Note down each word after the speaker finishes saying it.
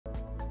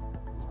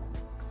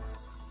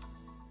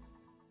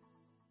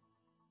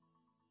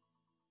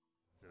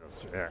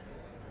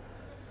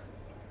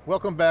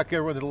Welcome back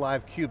everyone to the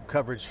live CUBE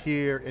coverage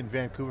here in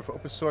Vancouver for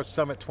Open Source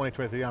Summit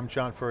 2023. I'm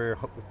John Furrier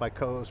with my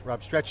co-host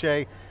Rob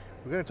Strechay.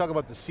 We're going to talk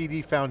about the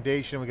CD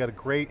Foundation. We got a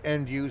great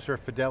end user,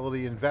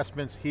 Fidelity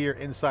Investments here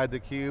inside the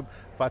CUBE.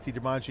 Fatih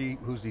Degirmenci,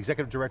 who's the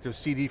Executive Director of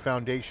CD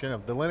Foundation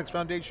of the Linux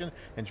Foundation,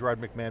 and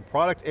Gerard McMahon,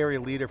 Product Area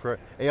Leader for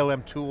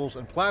ALM Tools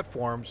and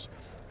Platforms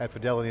at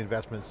Fidelity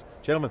Investments.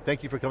 Gentlemen,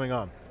 thank you for coming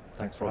on.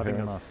 Thanks for having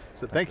us.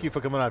 So thank you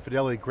for coming on.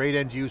 Fidelity, great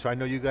end user. I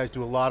know you guys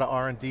do a lot of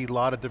R&D, a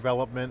lot of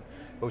development,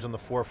 always on the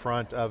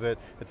forefront of it.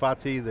 And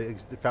Fatih,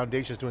 the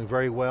foundation is doing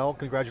very well.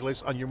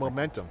 Congratulations on your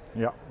momentum.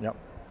 Yeah.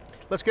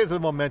 Let's get into the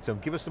momentum.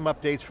 Give us some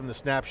updates from the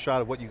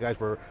snapshot of what you guys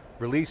were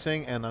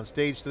releasing, and on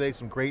stage today,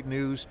 some great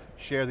news.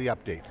 Share the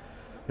update.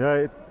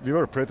 Yeah, we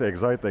were pretty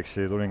excited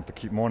actually during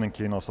the morning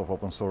keynotes of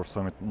Open Source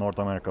Summit North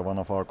America. One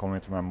of our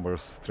community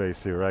members,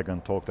 Tracy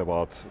Reagan, talked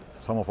about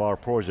some of our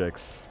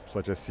projects,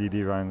 such as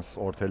CD Vans,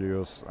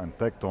 Ortelius, and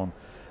Tecton.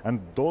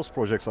 And those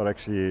projects are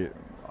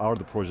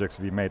the projects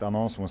we made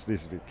announcements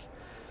this week.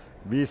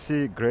 We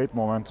see great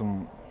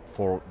momentum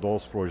for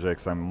those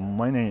projects, and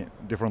many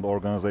different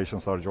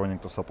organizations are joining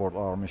to support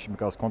our mission,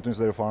 because Continuous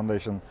Delivery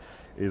Foundation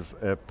is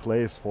a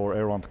place for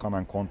everyone to come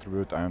and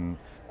contribute and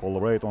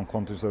collaborate on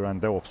continuous delivery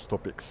and DevOps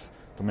topics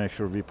to make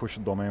sure we push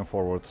the domain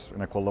forward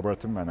in a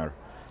collaborative manner.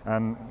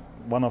 And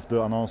one of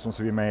the announcements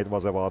we made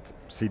was about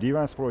CD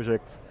Vans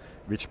project,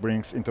 which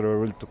brings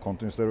interoperability to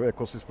continuous delivery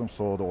ecosystem,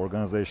 so the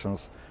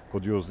organizations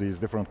could use these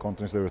different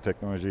continuous delivery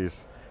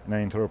technologies in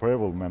an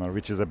interoperable manner,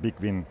 which is a big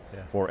win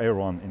for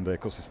everyone in the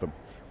ecosystem.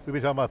 We've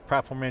been talking about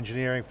platform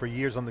engineering for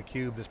years on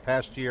theCUBE. This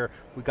past year,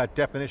 we got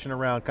definition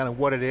around kind of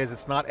what it is.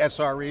 It's not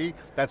SRE,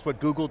 that's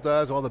what Google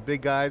does, all the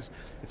big guys.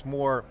 It's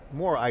more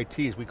IT,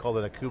 as we call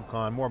it at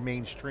KubeCon, more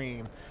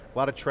mainstream. A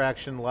lot of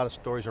traction, a lot of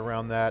stories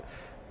around that.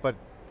 But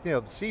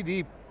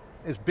CD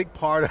is a big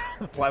part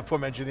of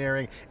platform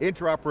engineering,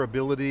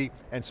 interoperability,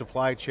 and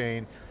supply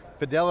chain.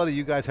 Fidelity,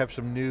 you guys have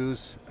some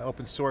news,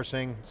 open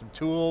sourcing, some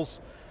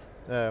tools.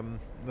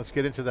 Let's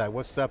get into that.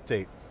 What's the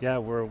update? Yeah,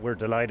 we're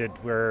delighted.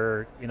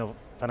 We're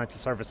financial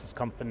services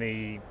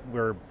company.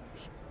 We're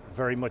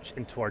very much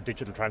into our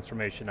digital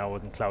transformation now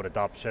and cloud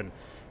adoption.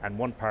 And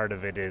one part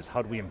of it is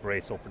how do we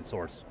embrace open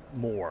source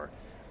more?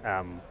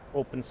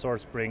 Open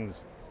source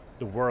brings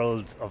the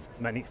world of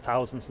many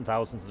thousands and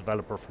thousands of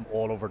developers from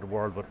all over the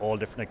world with all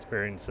different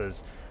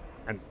experiences,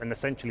 and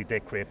essentially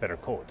they create better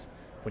code.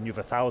 When you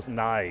have 1,000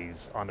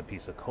 eyes on a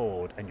piece of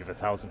code and you have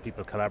 1,000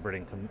 people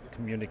collaborating,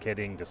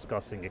 communicating,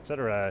 discussing,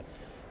 etc.,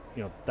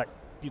 that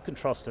you can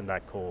trust in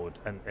that code,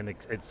 and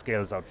it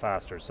scales out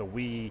faster. So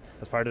we,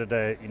 as part of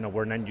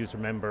we're an end user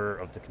member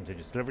of the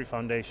Continuous Delivery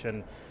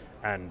Foundation,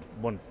 and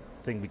one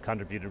thing we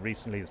contributed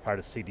recently as part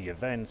of CD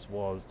events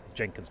was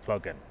Jenkins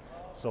plugin.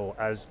 So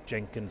as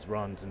Jenkins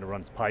runs, and it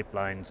runs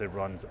pipelines, it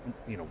runs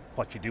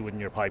what you do in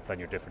your pipeline,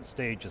 your different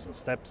stages and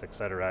steps,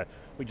 etc.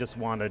 We just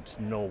wanted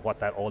to know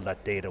what all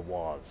that data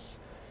was.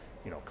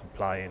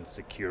 Compliance,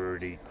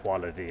 security,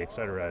 quality,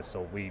 etc.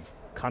 So we've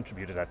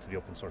contributed that to the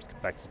open source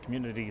back to the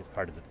community as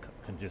part of the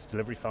Continuous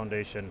Delivery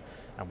Foundation,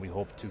 and we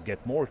hope to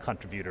get more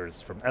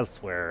contributors from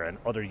elsewhere and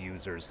other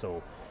users,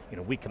 so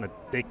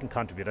they can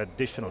contribute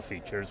additional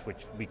features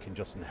which we can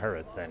just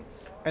inherit then.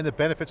 And the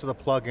benefits of the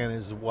plugin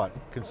is what?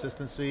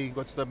 Consistency?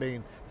 What's the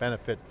main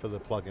benefit for the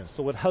plugin?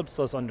 So it helps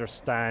us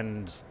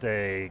understand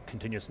the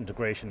continuous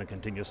integration and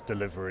continuous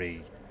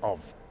delivery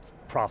of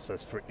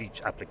process for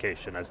each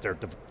application as they're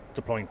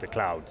deploying to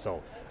cloud.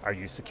 So are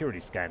you security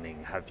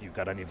scanning? Have you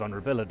got any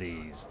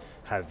vulnerabilities?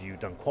 Have you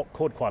done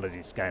code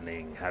quality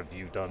scanning? Have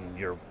you done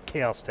your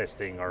chaos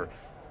testing or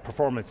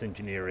performance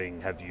engineering?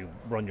 Have you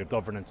run your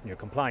governance and your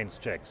compliance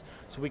checks?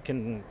 So we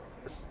can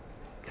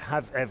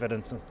have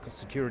evidence and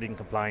security and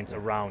compliance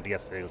around the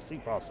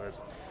SDLC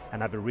process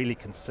and have a really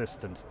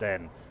consistent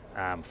then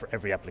for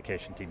every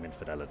application team in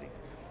Fidelity.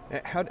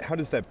 How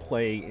does that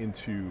play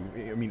into,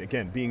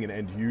 again, being an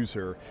end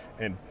user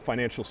and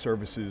financial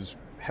services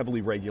heavily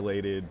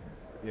regulated,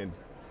 and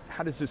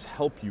how does this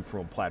help you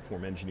from a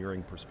platform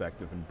engineering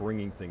perspective and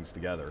bringing things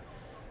together?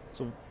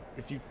 So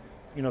if you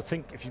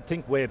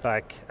think way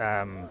back,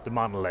 the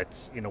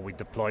monoliths, we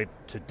deployed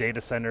to data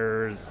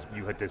centers,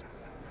 you had this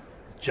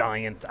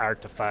giant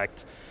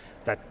artifact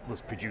that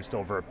was produced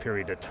over a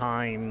period of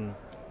time,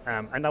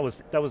 and that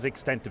was the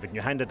extent of it.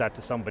 You handed that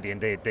to somebody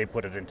and they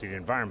put it into the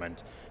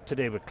environment.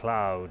 Today with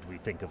cloud, we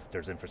think of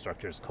there's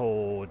infrastructure as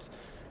code,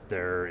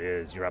 there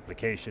is your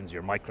applications,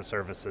 your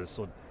microservices,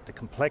 so the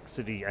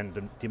complexity and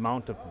the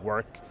amount of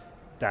work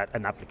that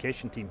an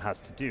application team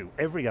has to do,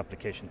 every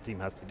application team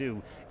has to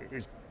do,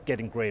 is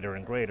getting greater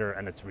and greater,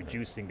 and it's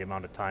reducing the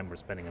amount of time we're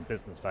spending on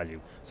business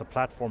value. So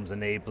platforms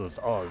enables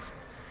us,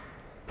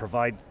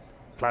 provide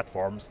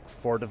platforms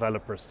for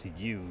developers to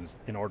use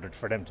in order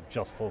for them to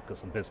just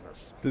focus on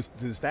business.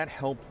 Does that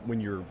help when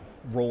you're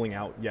rolling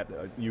out,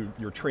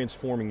 you're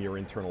transforming your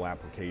internal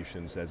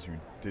applications as you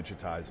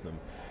digitize them,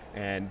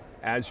 and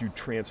as you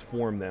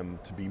transform them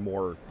to be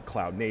more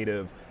cloud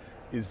native,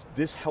 is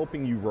this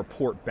helping you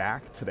report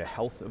back to the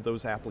health of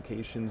those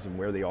applications and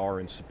where they are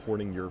in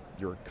supporting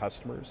your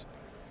customers?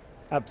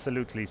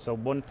 Absolutely, so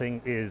one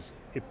thing is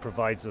it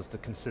provides us the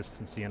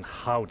consistency in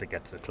how to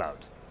get to the cloud.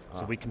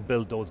 So we can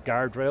build those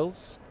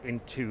guardrails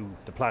into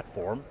the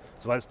platform,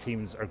 so as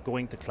teams are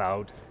going to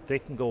cloud, they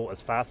can go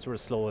as fast or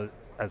as slow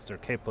as they're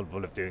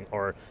capable of doing,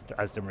 or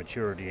as their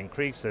maturity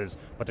increases,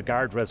 but the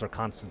guardrails are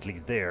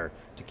constantly there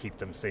to keep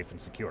them safe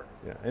and secure.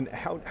 Yeah, and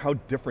how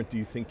different do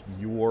you think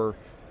your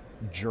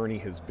journey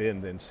has been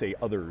than, say,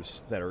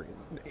 others that are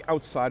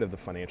outside of the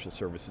financial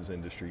services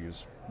industry?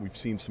 We've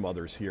seen some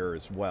others here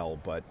as well,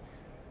 but...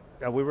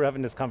 we were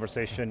having this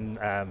conversation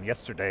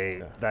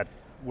yesterday that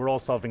we're all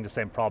solving the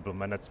same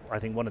problem, and it's, I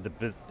think one of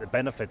the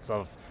benefits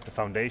of the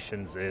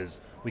foundations is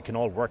we can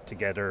all work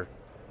together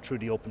through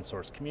the open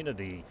source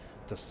community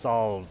to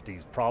solve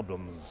these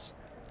problems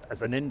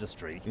as an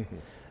industry,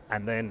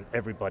 and then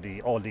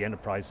everybody, all the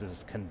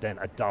enterprises can then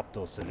adopt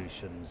those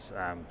solutions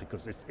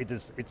because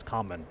it's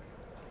common.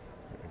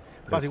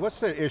 Fatih,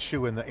 what's the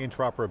issue in the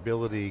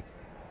interoperability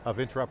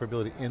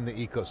in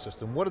the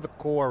ecosystem? What are the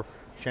core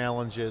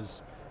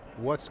challenges?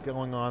 What's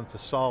going on to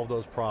solve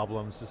those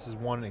problems? This is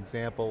one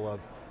example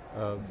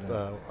of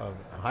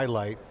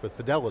highlight with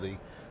Fidelity,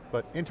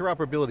 but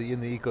interoperability in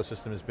the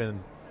ecosystem has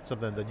been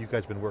something that you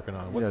guys have been working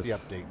on. What's the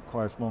update?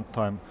 Quite a long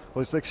time.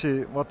 Well, it's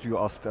actually what you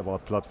asked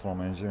about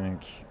platform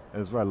engineering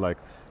as well. Like,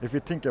 if you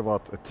think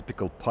about a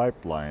typical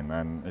pipeline,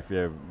 and if you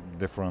have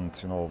different,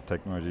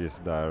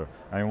 technologies there,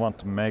 and you want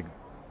to make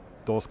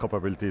those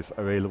capabilities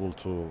available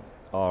to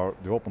our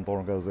development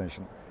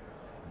organization,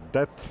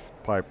 that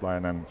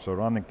pipeline and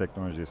surrounding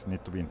technologies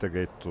need to be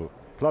integrated to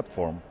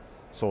platform,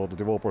 so the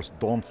developers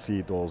don't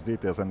see those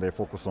details and they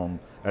focus on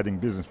adding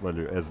business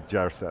value, as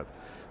Jar said.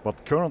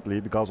 But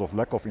currently, because of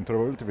lack of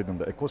interoperability within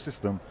the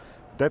ecosystem,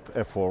 that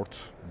effort,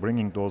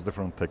 bringing those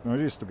different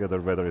technologies together,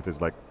 whether it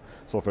is like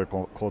software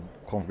code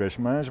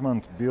configuration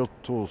management, build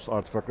tools,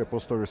 artifact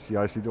repositories,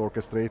 CI/CD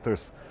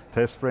orchestrators,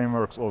 test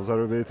frameworks,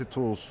 observability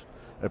tools,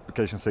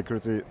 application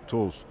security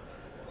tools,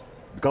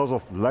 because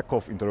of lack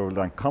of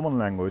interoperability and common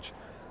language,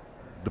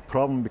 the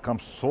problem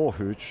becomes so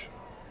huge,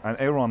 and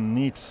everyone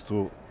needs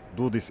to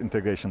do this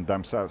integration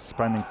themselves,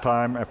 spending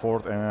time,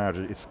 effort, and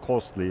energy. It's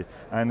costly,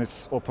 and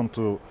it's open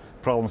to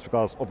problems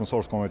because open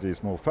source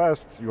communities move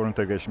fast, your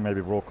integration may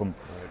be broken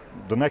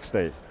the next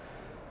day.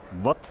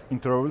 What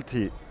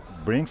interoperability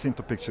brings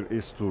into picture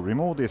is to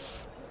remove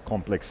this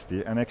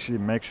complexity and actually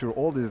make sure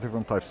all these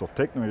different types of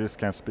technologies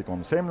can speak on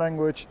the same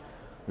language.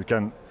 You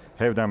can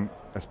have them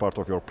as part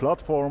of your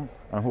platform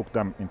and hook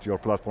them into your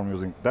platform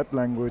using that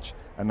language,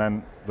 and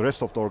then the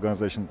rest of the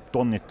organization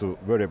don't need to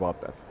worry about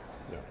that.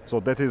 Yeah. So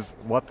that is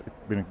what it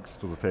brings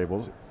to the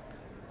table.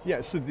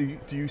 Yeah, so do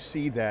you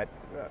see that,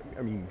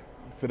 I mean,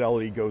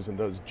 Fidelity goes and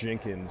does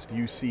Jenkins, do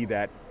you see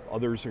that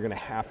others are going to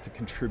have to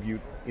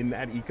contribute in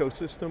that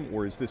ecosystem,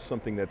 or is this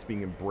something that's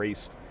being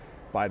embraced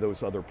by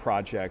those other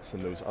projects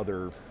and those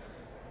other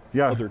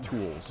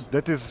tools?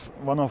 That is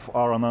one of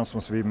our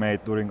announcements we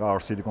made during our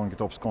Silicon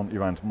GitOpsCon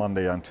event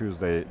Monday and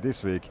Tuesday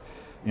this week.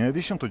 In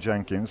addition to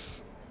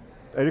Jenkins,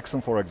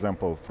 Ericsson, for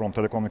example, from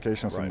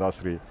telecommunications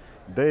industry,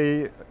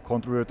 they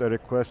contributed a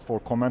request for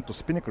comment to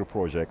Spinnaker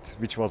project,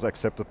 which was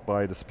accepted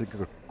by the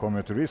Spinnaker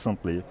community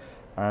recently,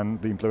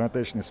 and the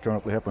implementation is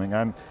currently happening.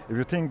 And if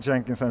you think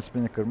Jenkins and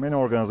Spinnaker, many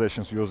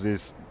organizations use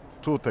these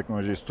two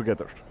technologies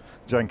together.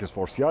 Jenkins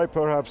for CI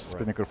perhaps,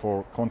 Spinnaker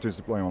for continuous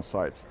deployment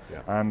sites.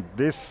 Yeah. And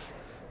this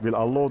will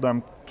allow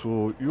them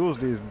to use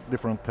these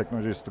different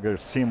technologies together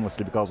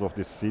seamlessly because of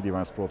this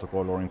CD-WANs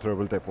protocol or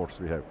interoperability efforts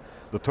we have.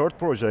 The third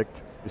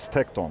project is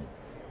Tecton.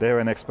 They have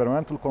an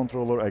experimental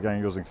controller,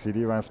 again using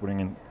CD-WANs,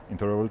 bringing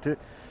interoperability.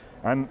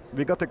 And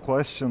we got a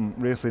question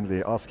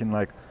recently asking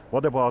like,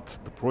 what about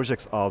the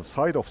projects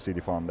outside of CD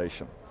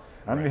Foundation?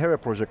 And we have a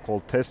project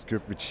called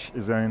TestCube, which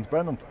is an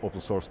independent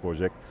open source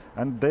project,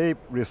 and they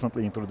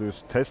recently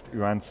introduced test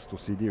events to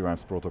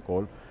CD-WANs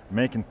protocol,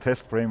 making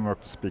test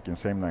framework to speak in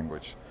same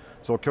language.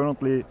 So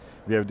currently,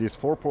 we have these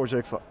 4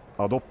 projects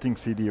adopting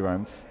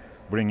CD-WANs,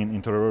 bringing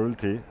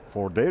interoperability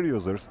for their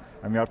users,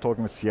 and we are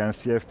talking with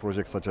CNCF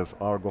projects such as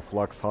Argo,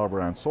 Flux,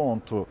 Harbor, and so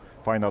on to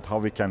find out how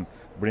we can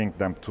bring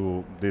them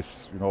to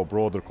this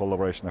broader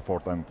collaboration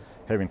effort and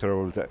have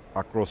interoperability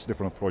across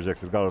different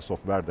projects regardless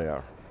of where they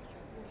are.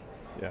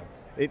 Yeah,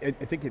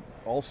 I think it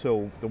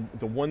also,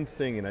 the one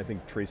thing, and I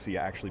think Tracy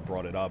actually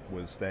brought it up,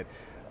 was that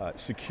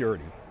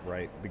security,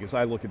 right? Because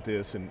I look at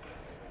this and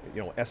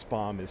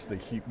SBOM is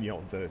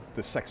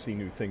the sexy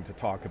new thing to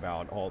talk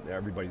about.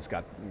 Everybody's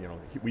got,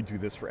 we do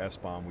this for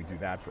SBOM, we do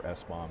that for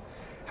SBOM.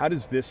 How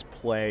does this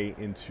play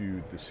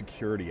into the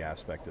security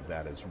aspect of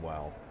that as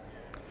well?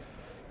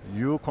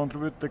 You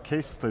contribute the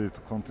case study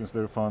to Continuous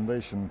Delivery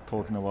Foundation,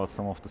 talking about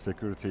some of the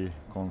security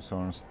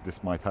concerns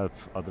this might help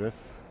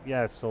address.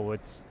 Yeah, so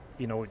it's,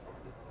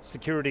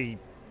 security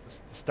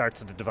starts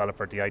with the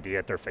developer, the idea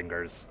at their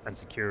fingers, and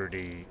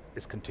security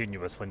is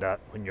continuous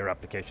when your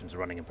applications are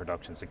running in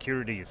production.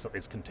 Security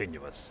is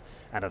continuous,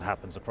 and it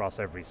happens across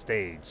every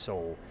stage.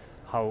 So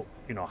how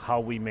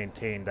we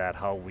maintain that,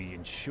 how we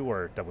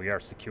ensure that we are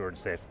secure and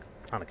safe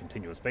on a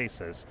continuous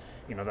basis,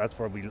 that's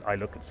where I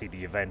look at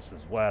CD events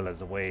as well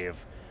as a way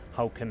of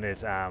how can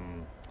it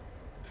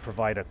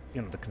provide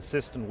the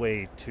consistent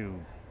way to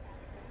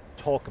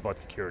talk about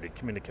security,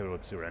 communicate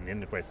about security, and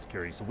integrate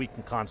security, so we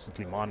can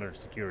constantly monitor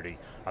security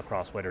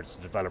across whether it's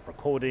developer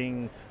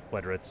coding,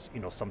 whether it's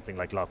something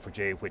like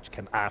Log4j, which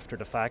came after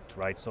the fact,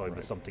 right? So it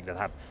was something that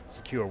had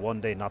secure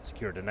one day, not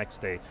secure the next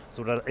day.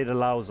 So that it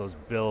allows us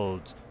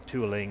build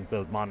tooling,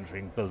 build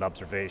monitoring, build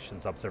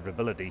observations,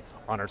 observability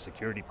on our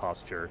security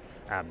posture,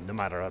 no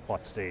matter at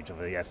what stage of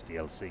the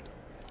SDLC.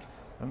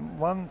 And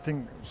one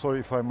thing, sorry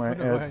if I might add,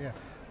 go ahead, yeah.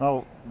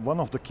 Now,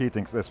 one of the key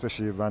things,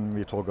 especially when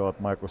we talk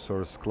about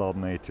microservice, cloud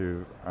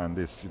native, and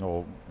this,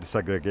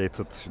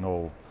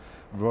 disaggregated,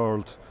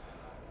 world,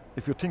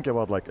 if you think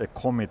about like a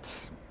commit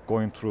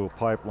going through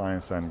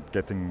pipelines and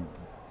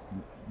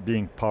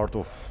being part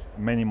of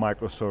many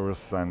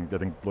microservices and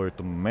getting deployed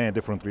to many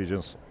different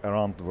regions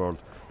around the world,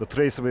 the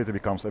traceability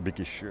becomes a big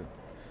issue.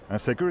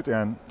 And security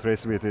and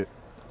traceability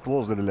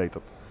closely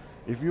related.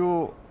 If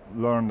you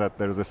learn that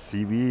there is a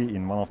CV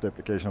in one of the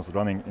applications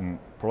running in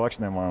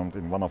production environment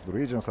in one of the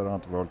regions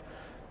around the world,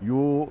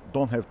 you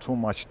don't have too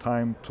much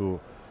time to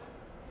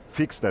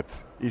fix that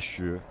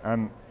issue,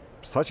 and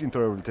such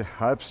interoperability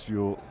helps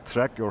you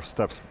track your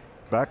steps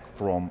back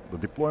from the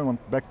deployment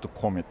back to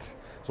commit.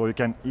 So you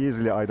can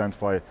easily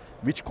identify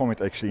which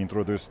commit actually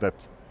introduced that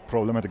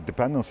problematic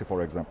dependency,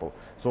 for example.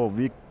 So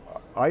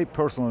I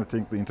personally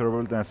think the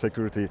interoperability and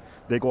security,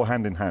 they go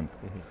hand in hand.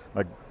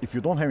 Like, if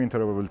you don't have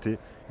interoperability,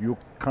 you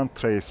can't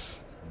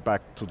trace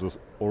back to the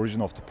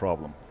origin of the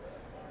problem.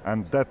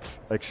 And that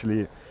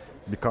actually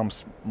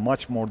becomes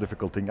much more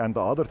difficult thing. And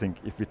the other thing,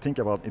 if we think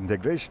about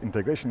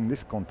integration in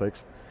this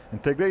context,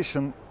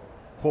 integration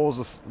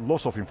causes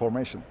loss of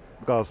information.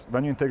 Because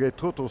when you integrate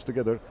two tools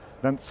together,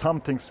 then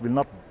some things will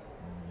not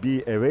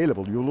be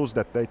available, you lose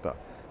that data.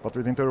 But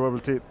with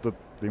interoperability, the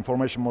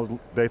information model,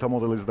 data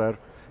model is there.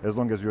 As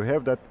long as you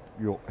have that,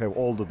 you have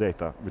all the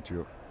data with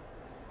you.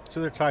 So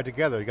they're tied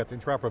together. You got the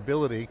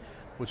interoperability,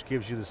 which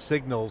gives you the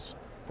signals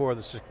for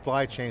the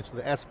supply chain, so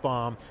the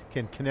SBOM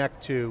can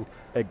connect to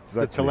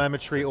the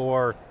telemetry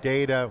or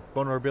data,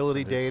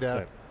 vulnerability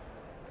data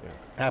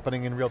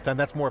happening in real time.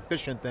 That's more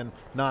efficient than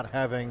not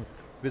having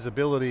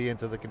visibility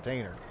into the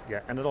container.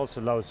 Yeah, and it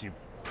also allows you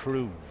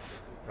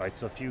prove, right?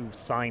 So if you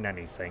sign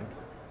anything,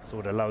 so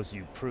it allows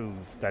you prove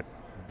that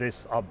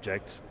this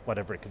object,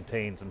 whatever it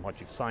contains and what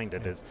you've signed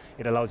it is,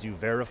 it allows you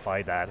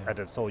verify that,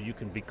 and so you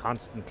can be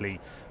constantly,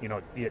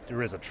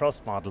 there is a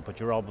trust model, but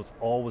you're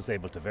always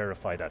able to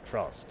verify that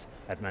trust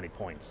at many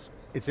points.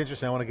 It's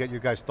interesting, I want to get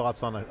your guys'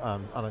 thoughts on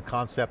a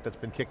concept that's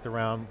been kicked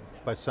around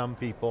by some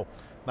people,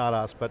 not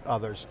us, but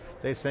others.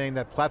 They're saying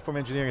that platform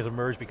engineering has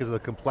emerged because of the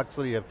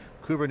complexity of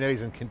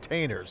Kubernetes and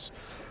containers.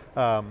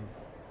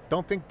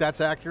 Don't think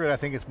that's accurate. I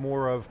think it's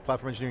more of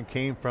platform engineering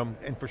came from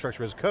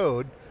infrastructure as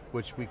code,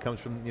 which comes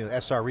from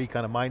SRE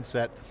kind of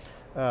mindset.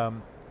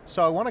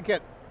 So I want to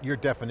get your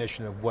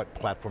definition of what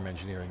platform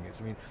engineering is.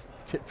 I mean,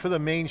 for the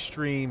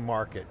mainstream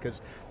market,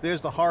 because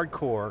there's the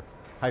hardcore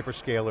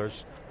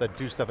hyperscalers that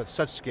do stuff at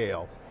such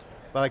scale,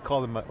 but I call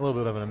them a little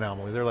bit of an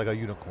anomaly. They're like a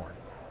unicorn.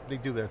 They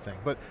do their thing.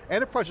 But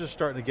enterprises are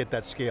starting to get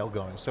that scale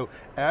going. So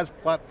as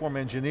platform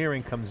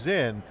engineering comes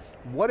in,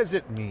 what does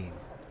it mean?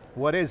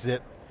 What is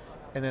it?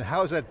 And then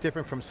how is that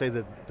different from, say,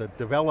 the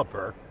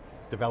developers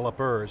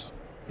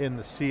in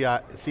the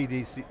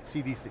CI/CD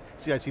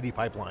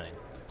pipelining?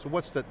 So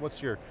what's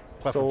your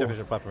definition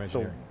of platform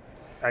engineering?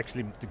 So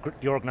actually,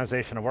 the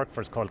organization I work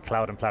for is called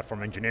Cloud and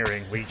Platform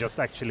Engineering. We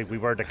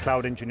were the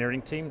cloud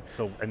engineering team,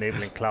 so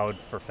enabling cloud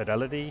for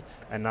fidelity,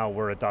 and now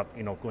we're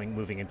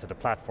moving into the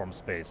platform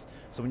space.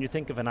 So when you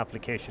think of an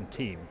application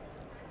team,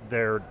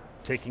 they're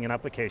taking an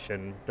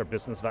application, their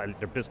business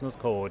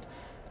code,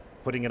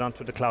 putting it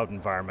onto the cloud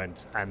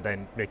environment, and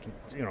then making,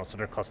 so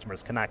their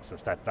customers can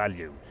access that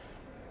value.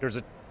 There's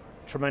a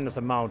tremendous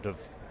amount of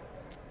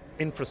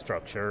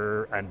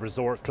infrastructure and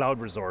cloud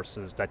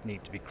resources that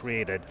need to be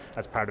created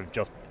as part of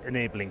just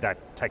enabling that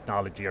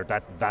technology or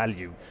that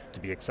value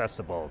to be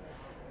accessible.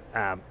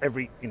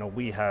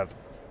 We have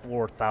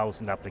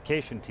 4,000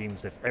 application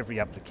teams. If every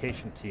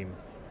application team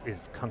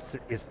is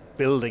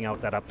building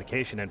out that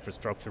application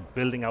infrastructure,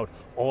 building out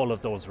all of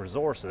those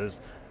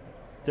resources,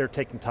 they're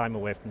taking time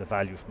away from the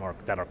value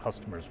that our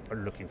customers are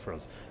looking for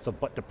us. So,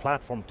 but the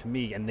platform, to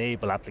me,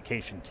 enable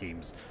application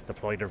teams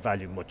deploy their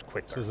value much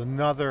quicker. So there's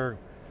another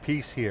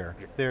piece here.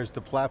 There's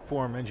the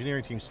platform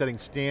engineering team setting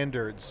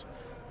standards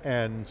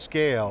and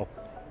scale.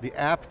 The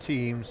app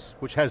teams,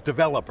 which has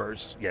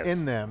developers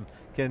in them,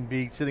 can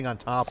be sitting on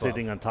top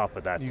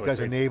of that. You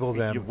guys enable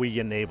them. We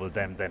enable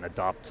them, then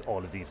adopt all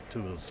of these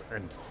tools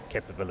and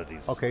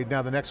capabilities. Okay,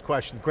 now the next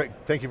question. Great,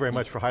 thank you very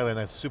much for highlighting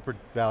that, super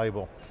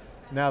valuable.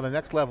 Now the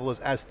next level is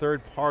as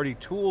third-party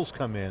tools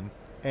come in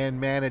and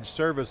manage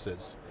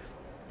services.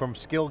 From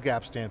skill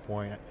gap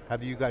standpoint, how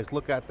do you guys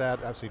look at that?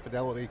 Obviously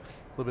Fidelity, a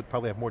little bit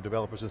probably have more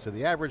developers than say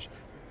the average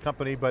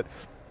company, but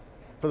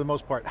for the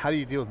most part, how do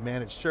you deal with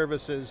managed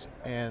services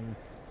and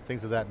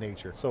things of that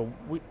nature? So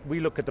we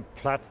look at the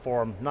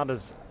platform not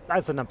as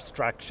as an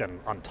abstraction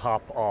on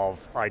top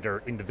of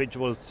either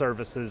individual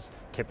services,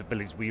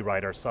 capabilities we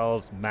write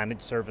ourselves,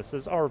 managed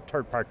services, or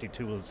third-party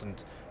tools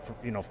and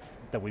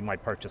that we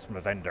might purchase from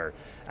a vendor.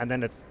 And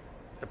then it's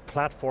the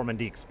platform and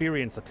the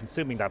experience of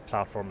consuming that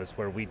platform is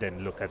where we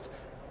then look at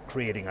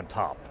creating on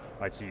top,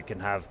 right? So you can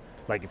have,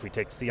 like if we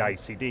take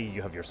CI/CD,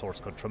 you have your source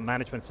control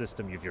management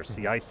system, you have your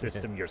CI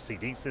system, your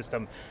CD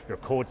system, your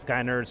code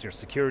scanners, your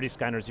security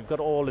scanners, you've got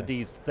all of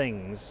these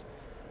things.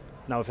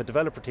 Now if a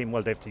developer team,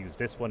 well they have to use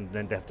this one,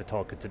 then they have to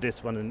talk to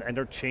this one, and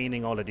they're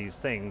chaining all of these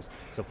things.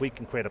 So if we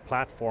can create a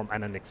platform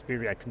and an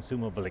experience, a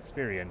consumable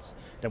experience,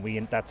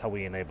 then that's how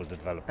we enable the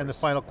developers. And the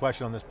final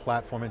question on this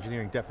platform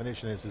engineering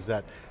definition is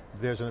that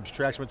there's an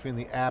abstraction between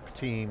the app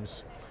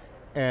teams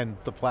and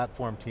the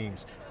platform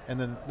teams. And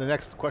then the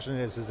next question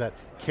is that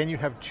can you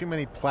have too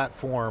many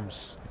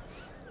platforms?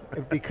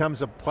 It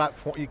becomes a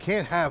platform, you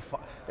can't have,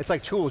 it's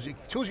like tools. You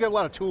have a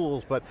lot of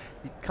tools, but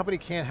the company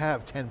can't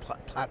have 10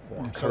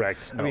 platforms.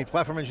 Correct. So, I mean,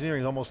 platform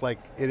engineering is almost like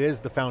it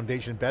is the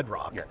foundation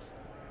bedrock. Yes.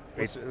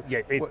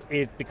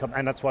 It becomes,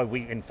 and that's why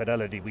we, in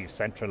Fidelity, we've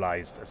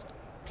centralized as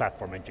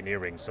platform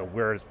engineering, so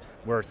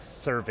we're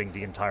serving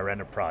the entire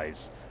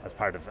enterprise as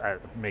part of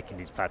making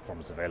these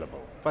platforms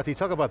available. Fatih,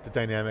 talk about the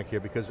dynamic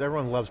here, because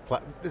everyone loves,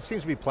 it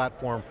seems to be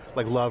platform,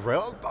 like love, right?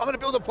 Oh, I'm going to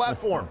build a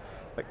platform.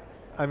 Like,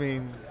 I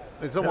mean,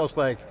 it's almost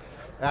like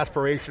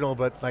aspirational,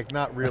 but like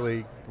not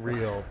really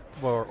real,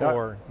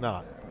 or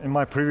not. In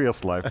my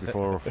previous life,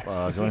 before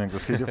joining the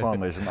CD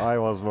Foundation, I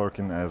was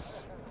working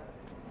as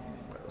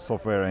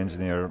software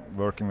engineer,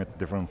 working with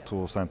different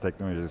tools and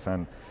technologies,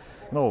 and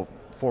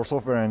for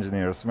software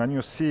engineers, when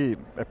you see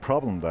a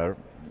problem there,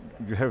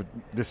 you have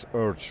this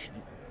urge,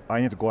 I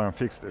need to go and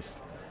fix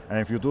this. And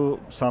if you do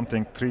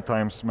something 3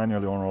 times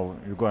manually on roll,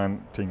 you go and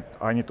think,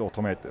 I need to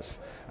automate this.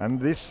 And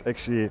this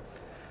actually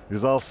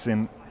results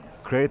in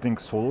creating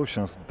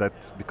solutions that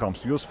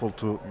becomes useful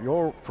to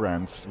your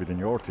friends within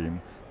your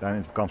team, then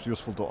it becomes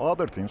useful to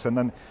other teams, and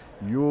then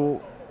you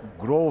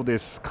grow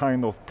this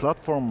kind of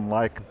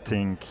platform-like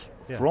thing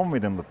from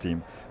within the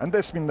team. And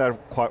that's been there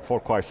for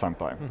quite some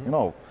time.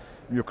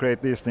 You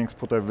create these things,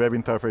 put a web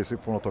interface in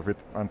front of it,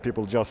 and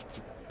people just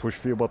push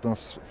few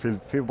buttons, fill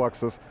few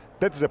boxes.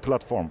 That's a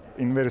platform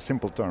in very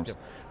simple terms.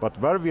 But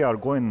where we are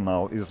going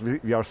now is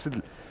we are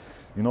still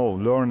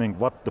learning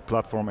what the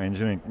platform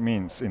engineering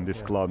means in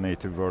this cloud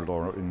native world,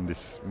 or in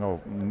this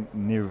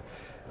new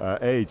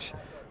age.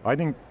 I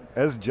think,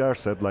 as Gerard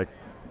said, like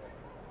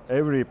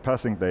every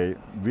passing day,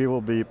 we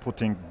will be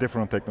putting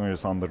different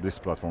technologies under this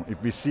platform.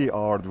 If we see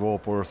our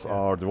developers,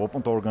 our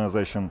development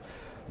organization,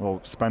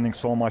 spending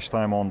so much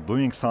time on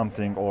doing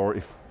something, or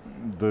if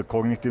the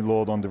cognitive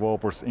load on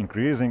developers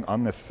increasing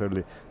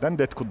unnecessarily, then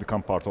that could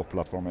become part of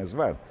platform as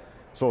well.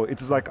 So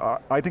it's like,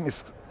 I think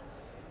it's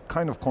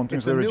kind of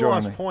continuous journey. It's a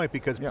nuanced point,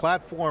 because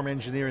platform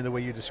engineering, the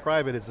way you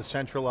describe it, is a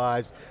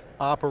centralized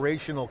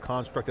operational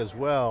construct as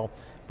well,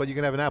 but you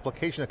can have an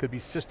application that could be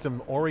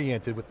system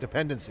oriented with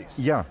dependencies.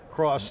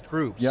 Cross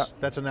groups,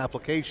 that's an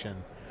application.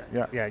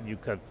 You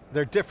could.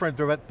 They're different,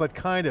 but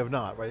kind of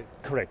not, right?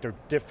 Correct, they're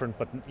different,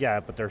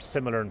 but they're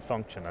similar in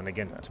function. And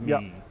again, to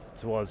me,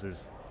 to us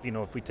is,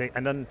 if we take,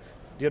 and then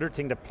the other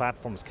thing that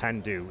platforms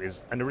can do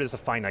is, and there is a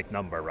finite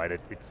number, right?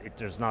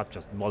 There's not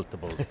just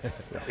multiples,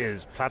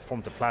 is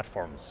platform to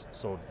platforms.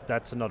 So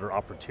that's another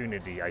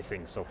opportunity, I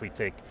think. So if we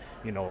take,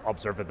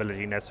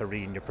 observability and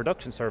SRE in your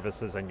production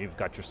services, and you've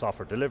got your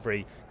software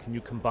delivery, can you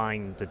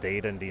combine the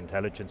data and the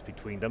intelligence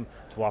between them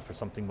to offer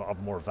something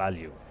of more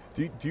value?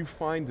 Do you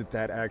find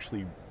that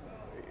actually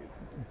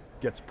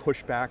gets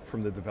pushed back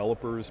from the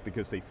developers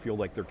because they feel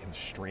like they're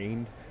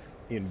constrained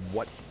in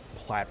what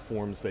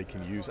platforms they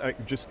can use?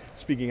 Just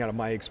speaking out of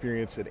my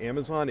experience at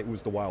Amazon, it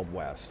was the Wild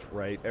West,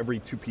 right? Every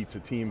 2-pizza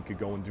team could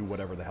go and do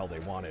whatever the hell they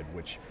wanted,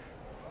 which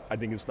I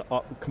think is the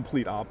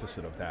complete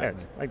opposite of that.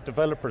 Like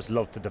developers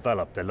love to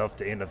develop, they love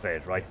to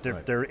innovate, right?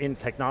 They're in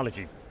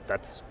technology,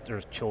 that's their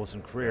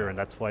chosen career, and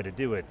that's why they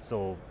do it.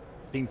 So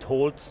being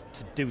told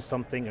to do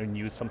something and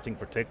use something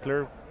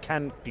particular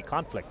can be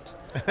conflict.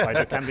 Right?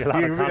 There can be a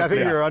lot of conflict. I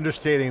think you're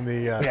understating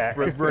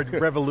the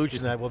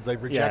revolution that will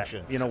like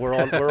rejection.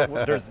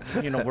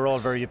 We're all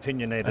very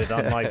opinionated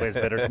on my ways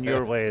better than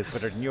your way is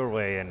better than your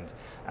way,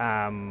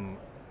 and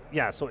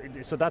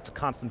so that's a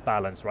constant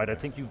balance, right? I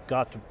think you've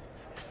got to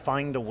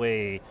find a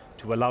way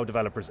to allow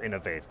developers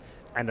innovate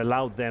and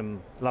allow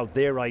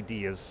their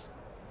ideas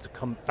to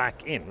come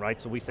back in,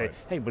 right? So we say,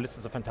 hey, well, this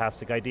is a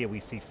fantastic idea. We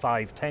see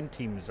 5-10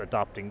 teams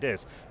adopting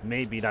this.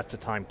 Maybe that's a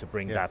time to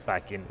bring that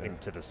back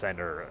into the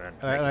center.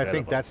 And I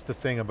think that's the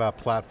thing about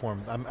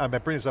platform. I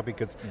bring this up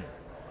because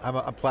I'm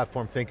a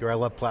platform thinker. I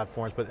love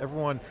platforms, but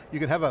you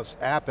can have an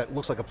app that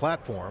looks like a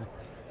platform.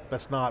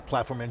 That's not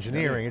platform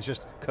engineering. It's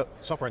just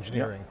software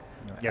engineering.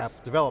 App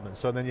development.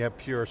 So then you have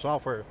pure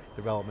software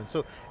development.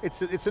 So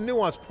it's a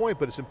nuanced point,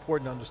 but it's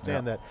important to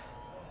understand that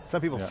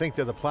some people think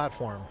they're the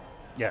platform.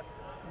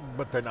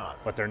 But they're not.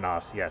 But they're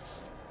not,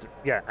 yes.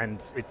 yeah,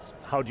 and it's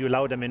how do you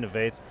allow them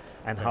innovate,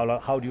 and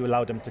how do you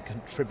allow them to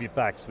contribute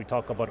back? So we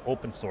talk about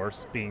open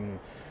source being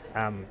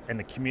in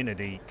the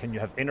community. Can you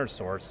have inner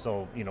source?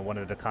 So one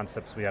of the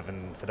concepts we have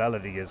in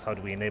Fidelity is how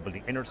do we enable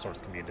the inner source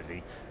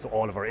community, so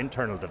all of our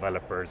internal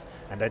developers,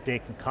 and that they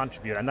can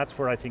contribute, and that's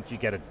where I think you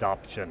get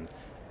adoption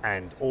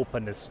and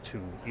openness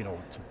to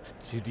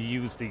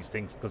use these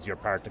things because you're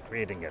part of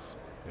creating it.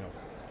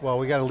 Well,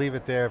 we got to leave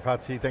it there.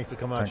 Fatih, thanks for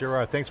coming on.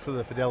 Gerard, thanks for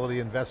the Fidelity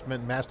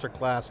Investment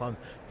Masterclass on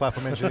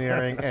platform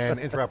engineering and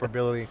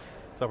interoperability,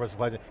 software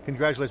supply chain.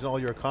 Congratulations on all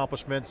your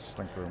accomplishments.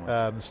 Thank you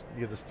very much.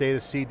 The State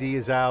of CD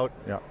is out.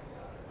 Yeah.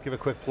 Give a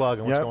quick plug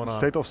on what's going on.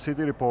 State of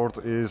CD report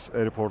is a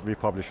report we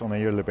publish on a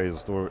yearly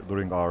basis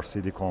during our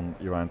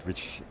CDCon event,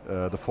 which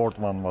the fourth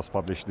one was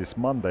published this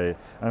Monday.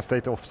 And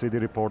State of CD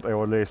report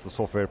evaluates the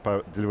software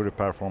delivery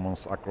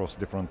performance across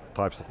different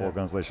types of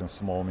organizations,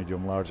 small,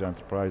 medium, large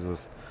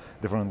enterprises,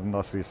 different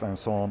industries and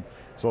so on.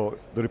 So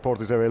the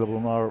report is available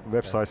on our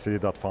website,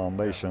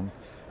 cd.foundation.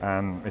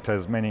 And it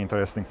has many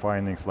interesting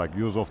findings like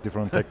use of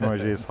different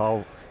technologies,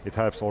 how it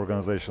helps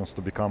organizations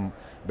to become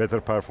better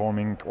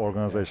performing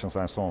organizations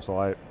and so on. So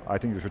I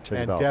think you should check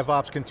it out. And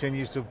DevOps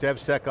continues, so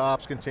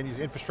DevSecOps continues,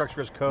 infrastructure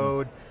as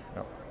code.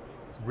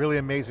 Really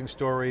amazing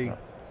story.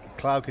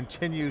 Cloud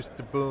continues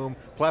to boom.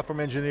 Platform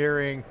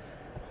engineering,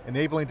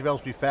 enabling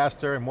developers to be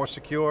faster and more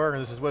secure,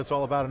 and this is what it's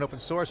all about in open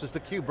source. It's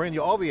theCUBE, bringing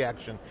you all the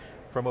action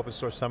from Open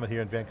Source Summit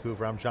here in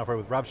Vancouver. I'm John Furrier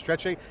with Rob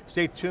Strechay.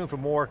 Stay tuned for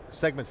more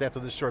segments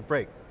after this short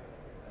break.